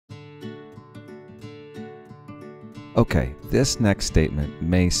Okay, this next statement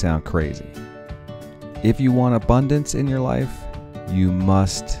may sound crazy. If you want abundance in your life, you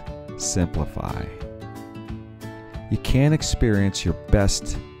must simplify. You can't experience your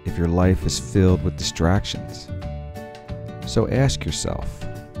best if your life is filled with distractions. So ask yourself,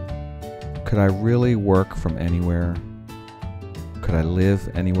 could I really work from anywhere? Could I live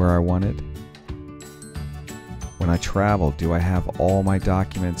anywhere I wanted? When I travel, do I have all my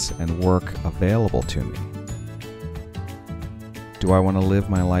documents and work available to me? Do I want to live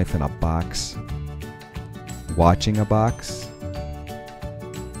my life in a box? Watching a box?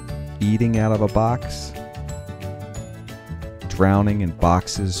 Eating out of a box? Drowning in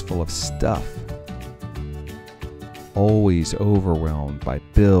boxes full of stuff? Always overwhelmed by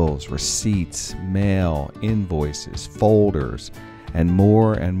bills, receipts, mail, invoices, folders, and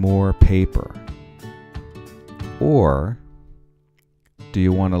more paper? Or do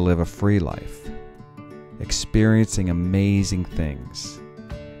you want to live a free life, experiencing amazing things,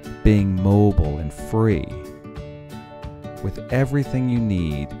 being mobile and free, with everything you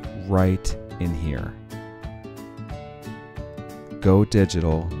need right in here? Go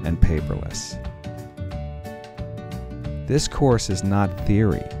digital and paperless. This course is not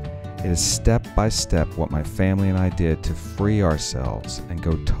theory. It is step by step what my family and I did to free ourselves and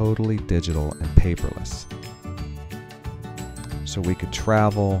go totally digital and paperless, so we could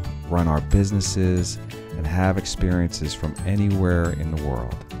travel, run our businesses, and have experiences from anywhere in the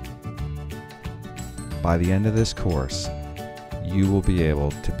world. By the end of this course, you will be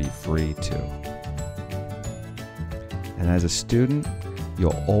able to be free too. And as a student,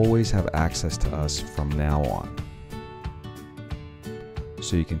 you'll always have access to us from now on.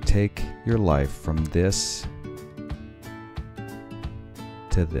 So you can take your life from this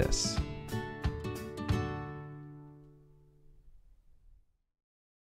to this.